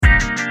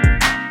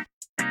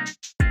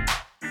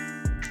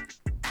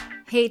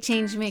Hey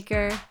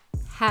Changemaker,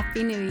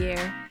 Happy New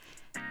Year.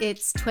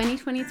 It's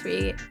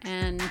 2023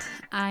 and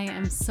I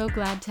am so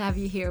glad to have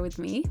you here with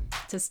me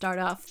to start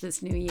off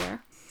this new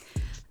year.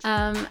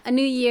 A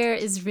new year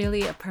is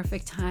really a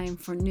perfect time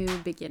for new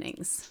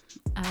beginnings,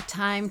 a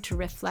time to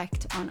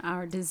reflect on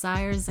our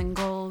desires and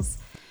goals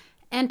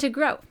and to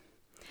grow.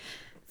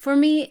 For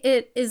me,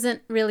 it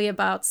isn't really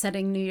about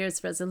setting New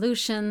Year's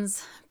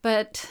resolutions,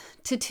 but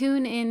to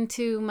tune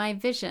into my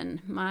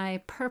vision,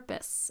 my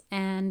purpose,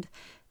 and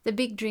the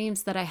big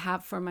dreams that I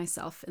have for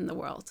myself in the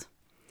world.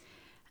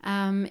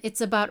 It's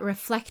about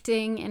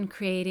reflecting and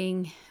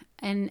creating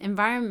an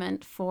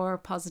environment for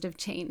positive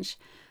change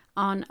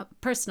on a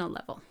personal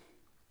level.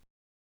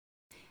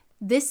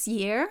 This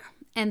year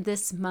and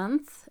this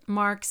month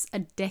marks a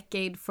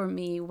decade for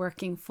me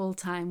working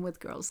full-time with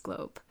Girls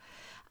Globe.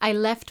 I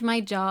left my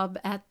job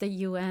at the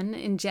UN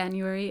in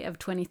January of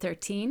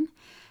 2013,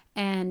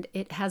 and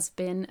it has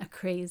been a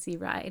crazy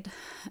ride.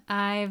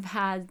 I've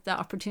had the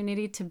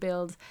opportunity to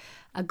build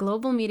a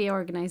global media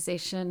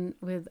organization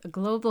with a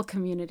global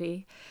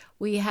community.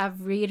 We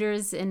have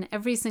readers in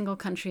every single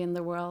country in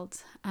the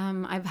world.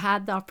 I've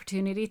had the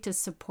opportunity to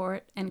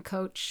support and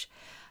coach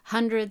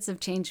hundreds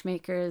of change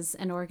makers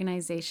and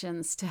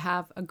organizations to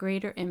have a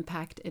greater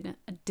impact in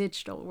a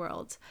digital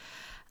world.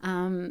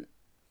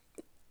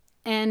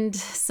 And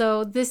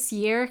so this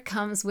year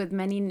comes with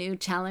many new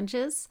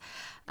challenges,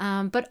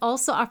 but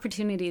also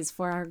opportunities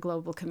for our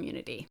global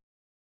community.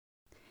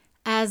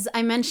 As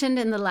I mentioned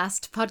in the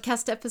last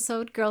podcast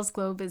episode, Girls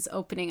Globe is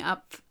opening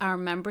up our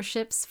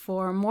memberships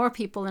for more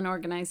people and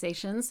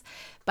organizations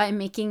by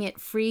making it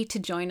free to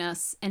join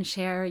us and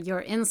share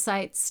your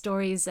insights,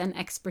 stories, and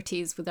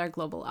expertise with our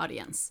global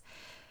audience.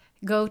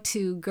 Go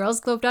to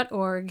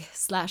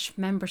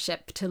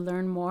girlsglobe.org/membership to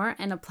learn more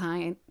and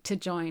apply to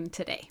join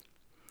today.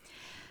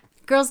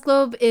 Girls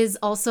Globe is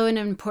also an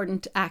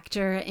important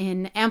actor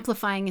in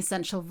amplifying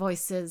essential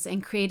voices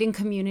and creating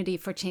community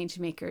for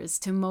changemakers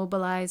to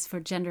mobilize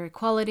for gender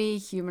equality,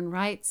 human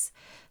rights,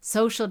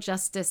 social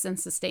justice, and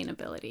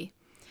sustainability.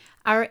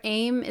 Our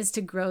aim is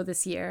to grow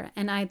this year,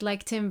 and I'd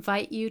like to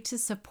invite you to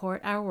support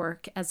our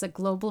work as a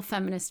global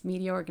feminist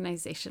media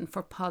organization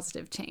for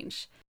positive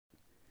change.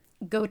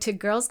 Go to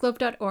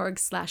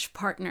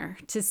girlsglobe.org/partner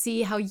to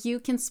see how you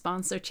can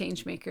sponsor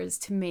changemakers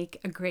to make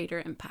a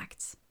greater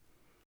impact.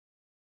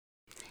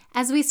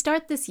 As we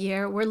start this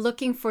year, we're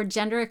looking for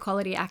gender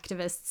equality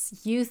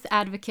activists, youth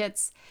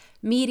advocates,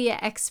 media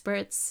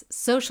experts,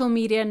 social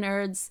media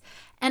nerds,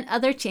 and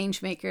other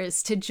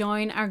changemakers to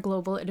join our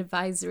global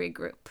advisory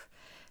group.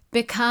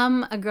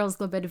 Become a Girls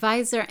Globe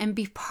advisor and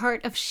be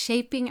part of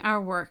shaping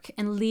our work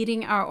and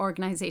leading our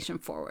organization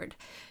forward.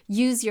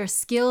 Use your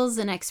skills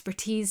and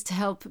expertise to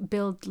help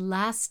build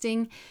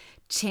lasting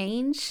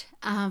change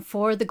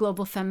for the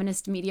global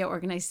feminist media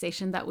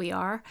organization that we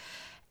are,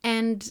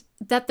 and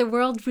that the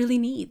world really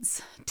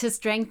needs to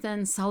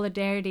strengthen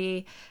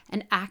solidarity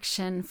and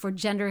action for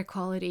gender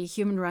equality,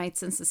 human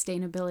rights, and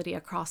sustainability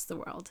across the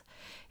world.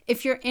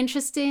 If you're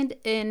interested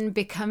in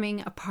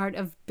becoming a part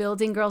of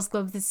building Girls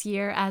Globe this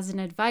year as an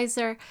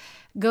advisor,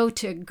 go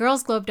to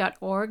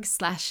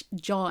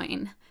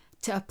girlsglobe.org/join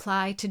to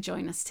apply to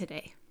join us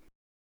today.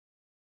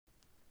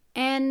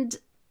 And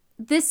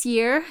this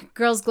year,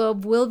 Girls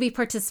Globe will be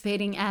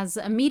participating as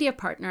a media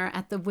partner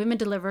at the Women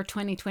Deliver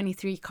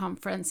 2023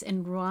 conference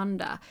in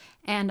Rwanda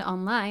and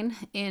online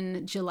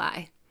in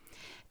July.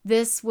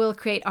 This will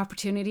create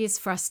opportunities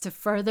for us to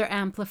further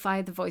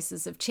amplify the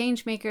voices of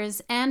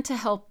changemakers and to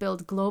help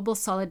build global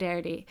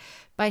solidarity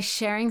by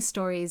sharing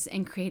stories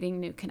and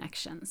creating new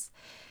connections.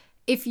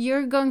 If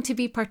you're going to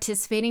be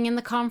participating in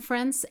the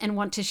conference and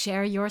want to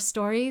share your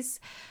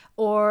stories,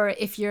 or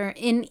if you're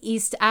in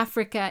East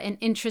Africa and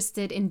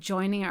interested in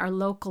joining our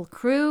local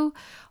crew,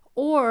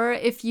 or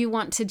if you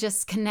want to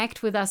just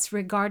connect with us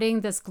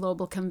regarding this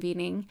global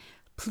convening,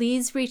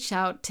 please reach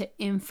out to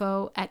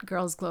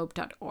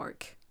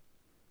info@girlsglobe.org.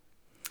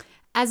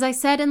 As I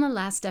said in the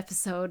last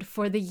episode,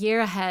 for the year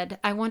ahead,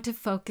 I want to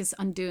focus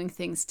on doing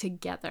things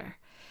together.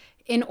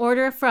 In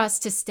order for us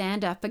to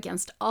stand up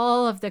against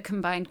all of the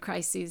combined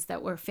crises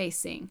that we're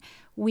facing,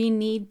 we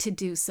need to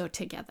do so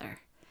together.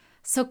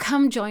 So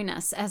come join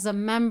us as a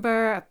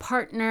member, a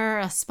partner,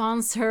 a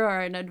sponsor, or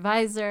an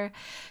advisor.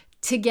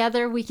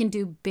 Together we can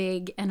do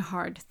big and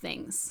hard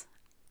things.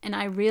 And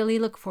I really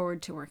look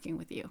forward to working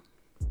with you.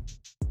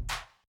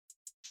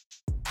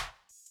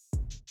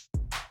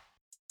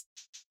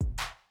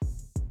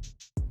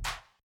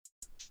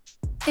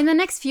 In the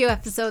next few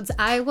episodes,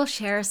 I will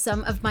share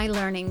some of my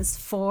learnings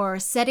for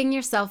setting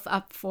yourself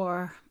up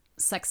for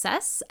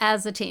success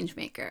as a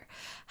changemaker,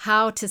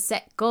 how to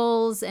set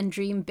goals and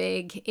dream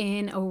big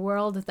in a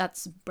world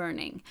that's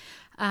burning,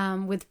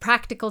 with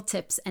practical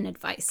tips and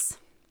advice.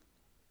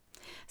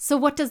 So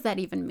what does that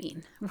even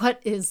mean? What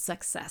is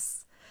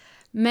success?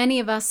 Many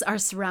of us are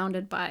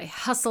surrounded by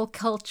hustle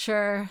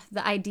culture,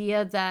 the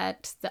idea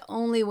that the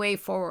only way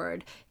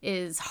forward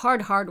is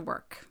hard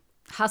work,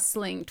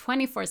 hustling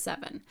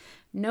 24/7,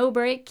 no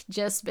break,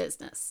 just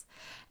business.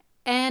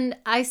 And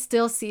I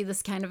still see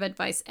this kind of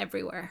advice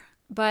everywhere.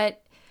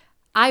 But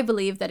I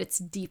believe that it's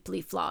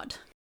deeply flawed.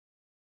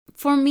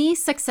 For me,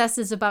 success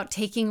is about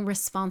taking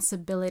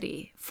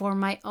responsibility for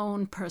my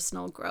own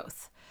personal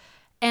growth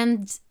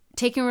and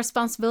taking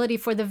responsibility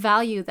for the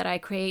value that I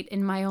create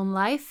in my own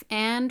life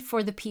and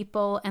for the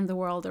people and the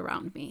world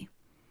around me.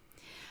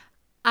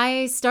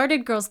 I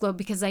started Girls Globe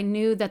because I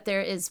knew that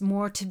there is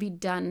more to be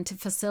done to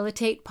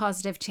facilitate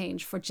positive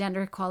change for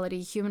gender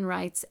equality, human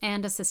rights,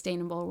 and a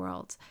sustainable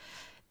world.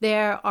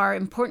 There are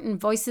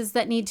important voices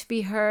that need to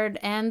be heard,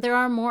 and there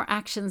are more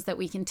actions that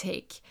we can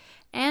take,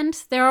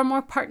 and there are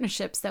more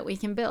partnerships that we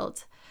can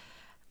build.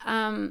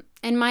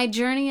 And my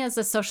journey as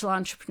a social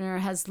entrepreneur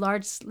has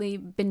largely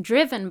been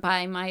driven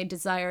by my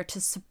desire to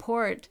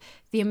support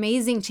the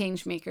amazing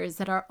change makers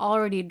that are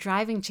already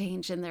driving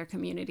change in their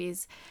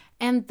communities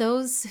and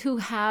those who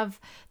have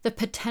the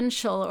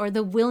potential or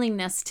the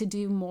willingness to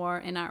do more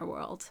in our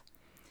world.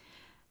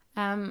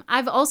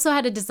 I've also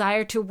had a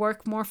desire to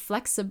work more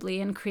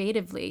flexibly and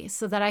creatively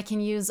so that I can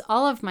use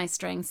all of my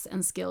strengths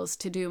and skills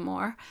to do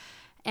more.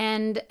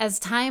 And as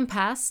time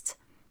passed,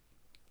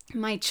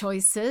 my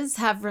choices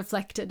have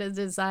reflected a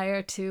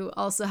desire to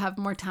also have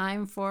more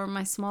time for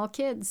my small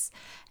kids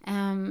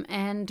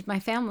and my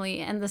family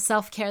and the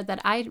self-care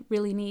that I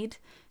really need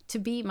to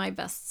be my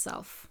best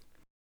self.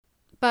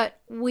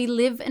 But we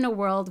live in a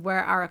world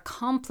where our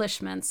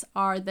accomplishments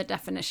are the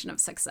definition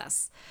of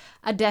success,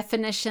 a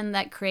definition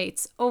that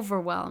creates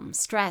overwhelm,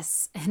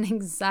 stress, and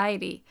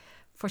anxiety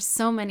for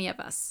so many of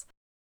us.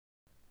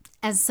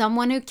 As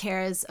someone who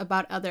cares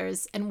about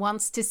others and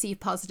wants to see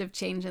positive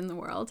change in the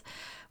world,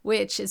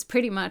 which is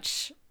pretty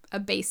much a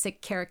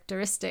basic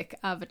characteristic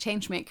of a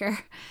change maker,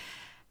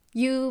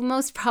 you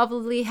most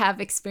probably have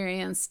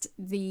experienced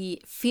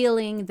the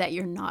feeling that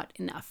you're not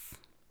enough,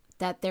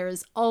 that there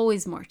is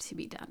always more to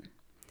be done.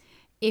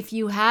 If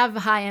you have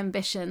high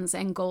ambitions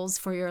and goals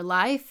for your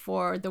life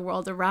or the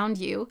world around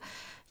you,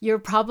 you're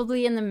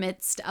probably in the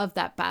midst of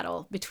that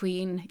battle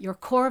between your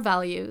core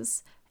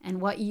values and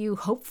what you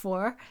hope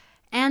for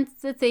and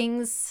the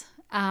things,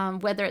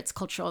 whether it's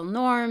cultural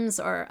norms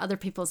or other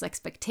people's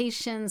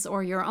expectations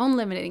or your own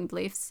limiting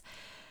beliefs,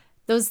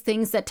 those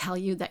things that tell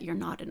you that you're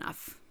not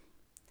enough.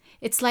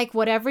 It's like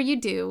whatever you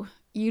do,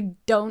 you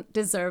don't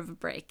deserve a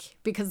break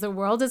because the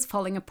world is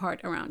falling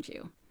apart around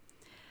you.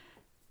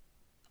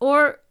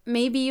 Or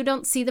maybe you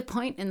don't see the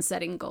point in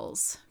setting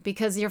goals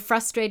because you're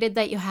frustrated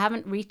that you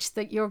haven't reached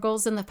your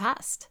goals in the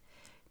past.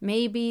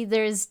 Maybe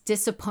there's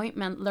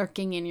disappointment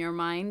lurking in your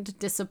mind,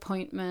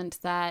 disappointment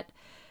that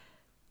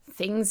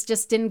things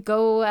just didn't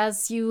go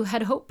as you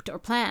had hoped or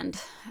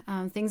planned.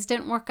 Things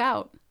didn't work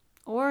out,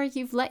 or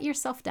you've let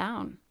yourself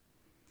down.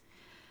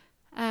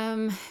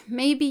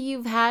 Maybe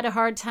you've had a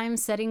hard time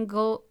setting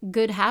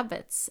good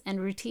habits and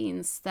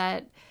routines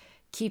that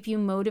keep you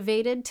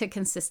motivated to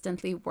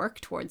consistently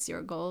work towards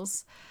your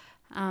goals.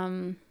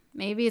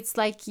 Maybe it's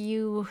like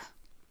you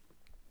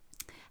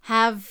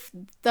have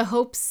the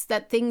hopes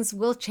that things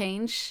will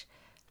change,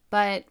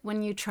 but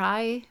when you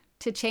try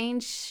to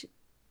change,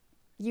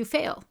 you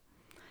fail.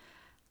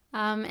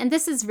 And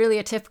this is really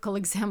a typical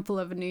example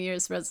of a New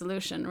Year's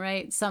resolution,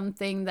 right?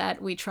 Something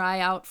that we try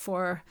out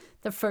for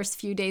the first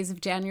few days of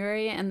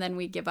January and then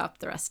we give up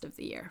the rest of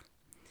the year.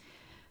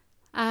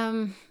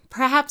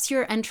 Perhaps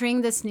you're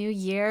entering this new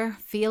year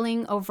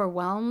feeling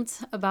overwhelmed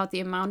about the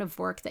amount of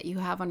work that you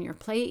have on your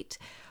plate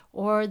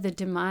or the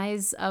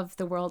demise of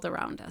the world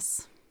around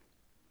us.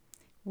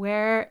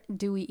 Where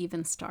do we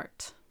even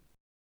start?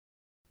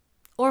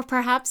 Or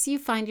perhaps you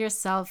find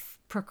yourself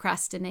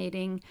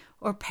procrastinating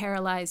or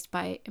paralyzed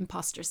by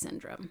imposter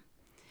syndrome,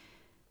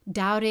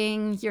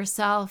 doubting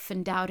yourself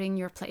and doubting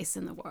your place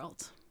in the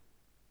world.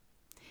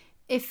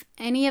 If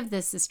any of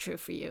this is true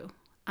for you,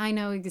 I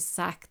know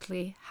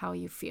exactly how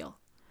you feel.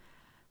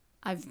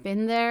 I've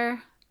been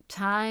there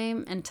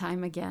time and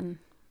time again,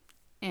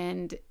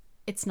 and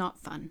it's not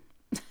fun.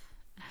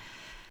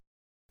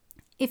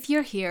 If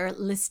you're here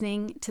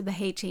listening to the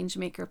Hey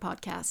Changemaker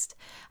podcast,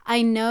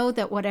 I know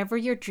that whatever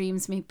your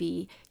dreams may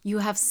be, you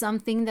have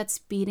something that's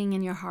beating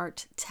in your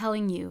heart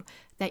telling you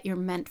that you're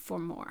meant for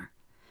more.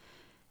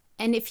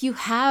 And if you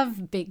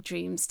have big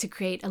dreams to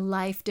create a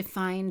life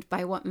defined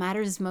by what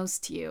matters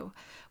most to you,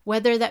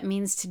 whether that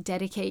means to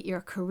dedicate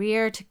your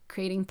career to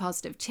creating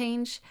positive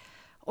change,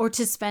 or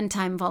to spend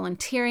time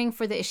volunteering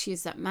for the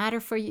issues that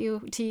matter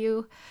to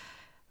you,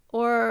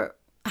 or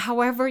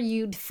however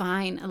you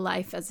define a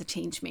life as a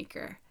change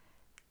maker,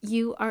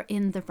 you are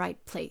in the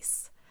right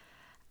place.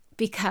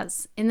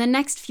 Because in the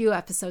next few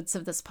episodes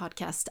of this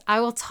podcast, I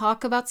will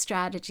talk about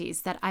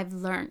strategies that I've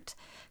learned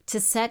to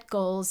set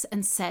goals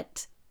and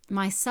set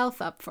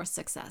myself up for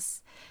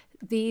success.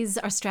 These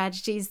are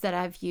strategies that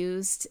I've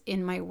used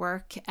in my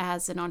work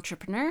as an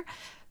entrepreneur,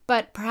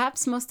 but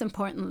perhaps most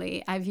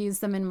importantly, I've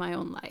used them in my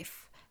own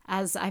life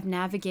as I've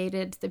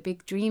navigated the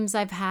big dreams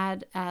I've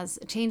had as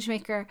a change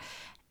maker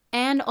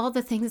and all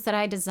the things that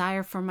I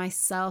desire for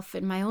myself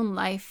in my own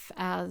life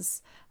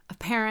as a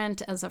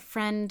parent, as a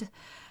friend,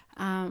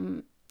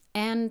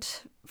 and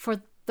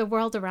for the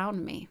world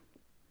around me.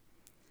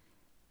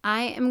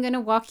 I am going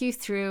to walk you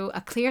through a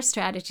clear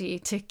strategy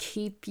to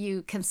keep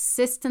you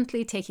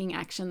consistently taking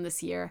action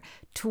this year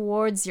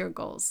towards your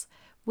goals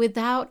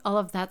without all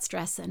of that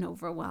stress and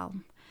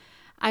overwhelm.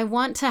 I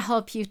want to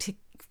help you to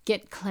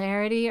get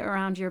clarity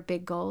around your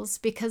big goals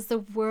because the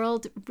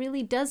world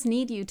really does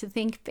need you to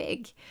think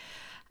big.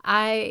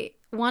 I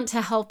want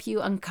to help you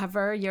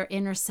uncover your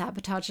inner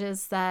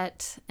sabotages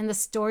and the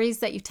stories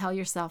that you tell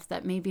yourself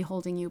that may be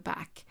holding you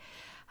back.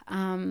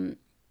 And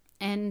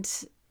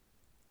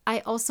I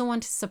also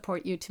want to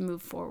support you to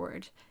move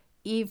forward,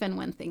 even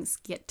when things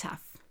get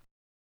tough.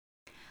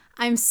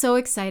 I'm so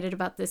excited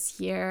about this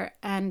year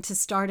and to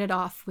start it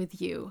off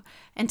with you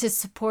and to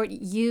support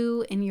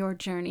you in your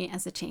journey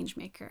as a change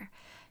maker.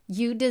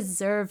 You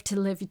deserve to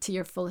live to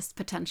your fullest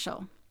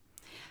potential.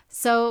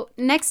 So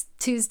next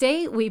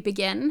Tuesday, we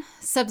begin.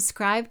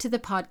 Subscribe to the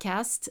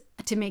podcast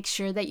to make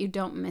sure that you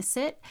don't miss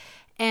it,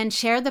 and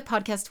share the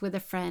podcast with a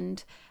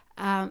friend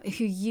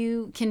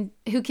who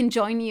can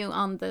join you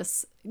on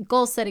this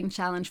goal-setting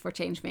challenge for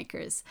change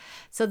makers.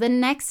 So the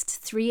next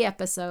 3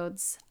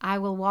 episodes, I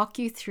will walk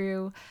you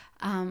through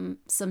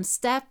some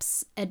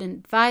steps and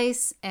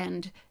advice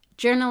and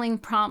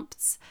journaling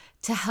prompts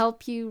to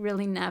help you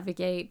really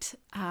navigate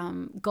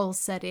goal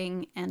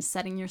setting and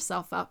setting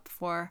yourself up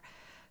for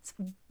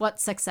what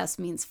success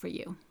means for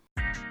you.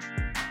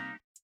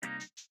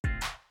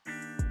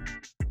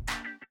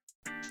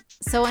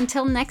 So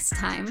until next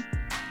time,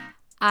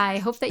 I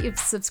hope that you've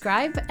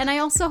subscribed, and I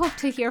also hope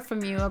to hear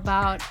from you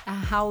about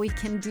how we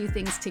can do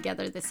things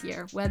together this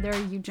year, whether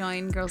you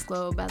join Girls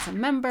Globe as a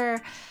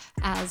member,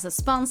 as a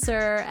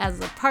sponsor, as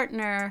a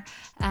partner,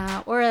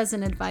 or as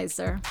an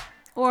advisor,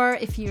 or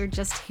if you're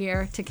just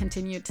here to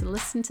continue to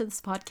listen to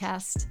this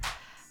podcast.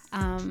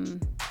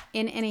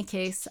 In any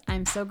case,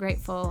 I'm so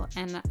grateful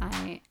and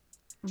I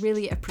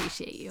really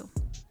appreciate you.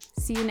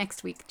 See you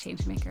next week,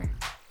 Changemaker.